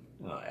regret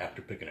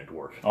after picking a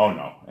dwarf. Oh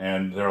no,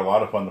 and they're a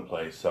lot of fun to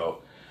play,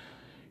 so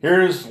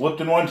here's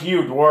Lipton 1 to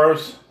you,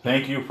 dwarves.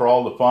 Thank you for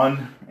all the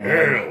fun.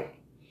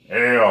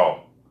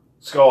 Ale,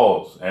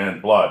 skulls,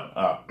 and blood,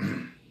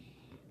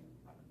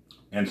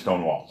 and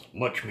stone walls.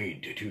 Much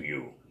mead to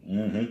you.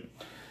 Mm-hmm.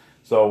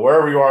 So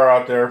wherever you are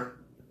out there,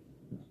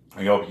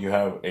 I hope you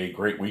have a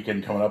great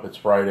weekend coming up. It's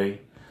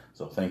Friday,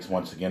 so thanks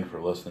once again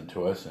for listening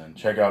to us, and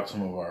check out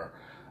some of our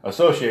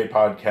associated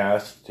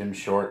podcasts. Tim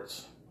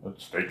Short's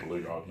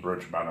Stately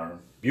Gothridge Manor.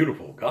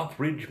 Beautiful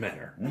Gothridge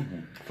Manor. Mm-hmm.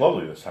 It's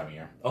lovely this time of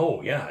year.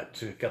 Oh yeah,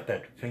 it's got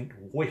that faint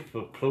whiff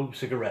of clove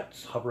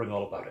cigarettes hovering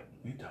all about it.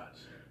 It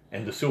does.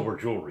 And the silver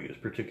jewelry is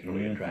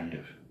particularly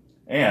attractive.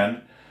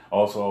 And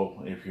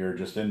also, if you're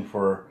just in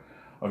for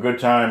a good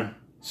time,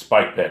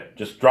 Spike Pit.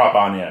 Just drop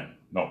on in.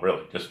 No,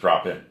 really, just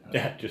drop in.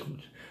 Yeah, just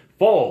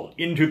fall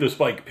into the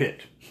Spike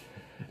Pit.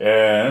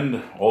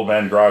 And Old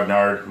Man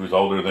Grognard, who's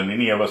older than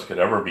any of us could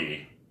ever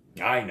be.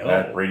 I know.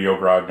 That Radio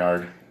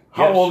Grognard.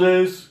 How old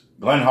is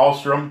Glenn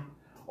Hallstrom?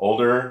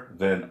 older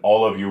than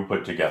all of you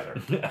put together.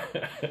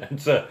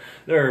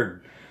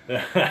 They're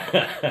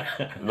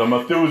the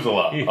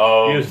Methuselah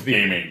of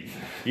gaming.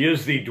 He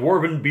is the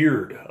dwarven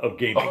beard of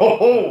gaming.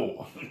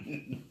 Oh!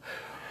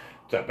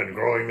 It's been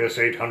growing this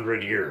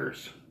 800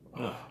 years.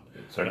 It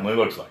certainly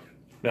looks like it.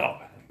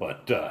 No,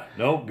 but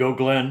no, go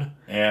Glenn.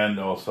 And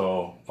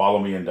also follow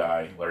me and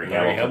die, Larry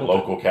Hamilton,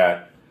 local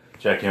cat.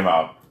 Check him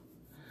out.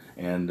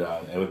 And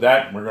with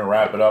that, we're going to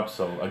wrap it up.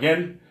 So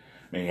again,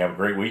 may you have a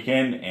great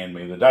weekend, and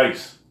may the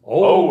dice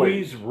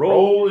always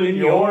roll in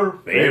your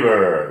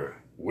favor.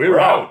 We're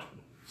out.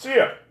 See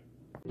ya.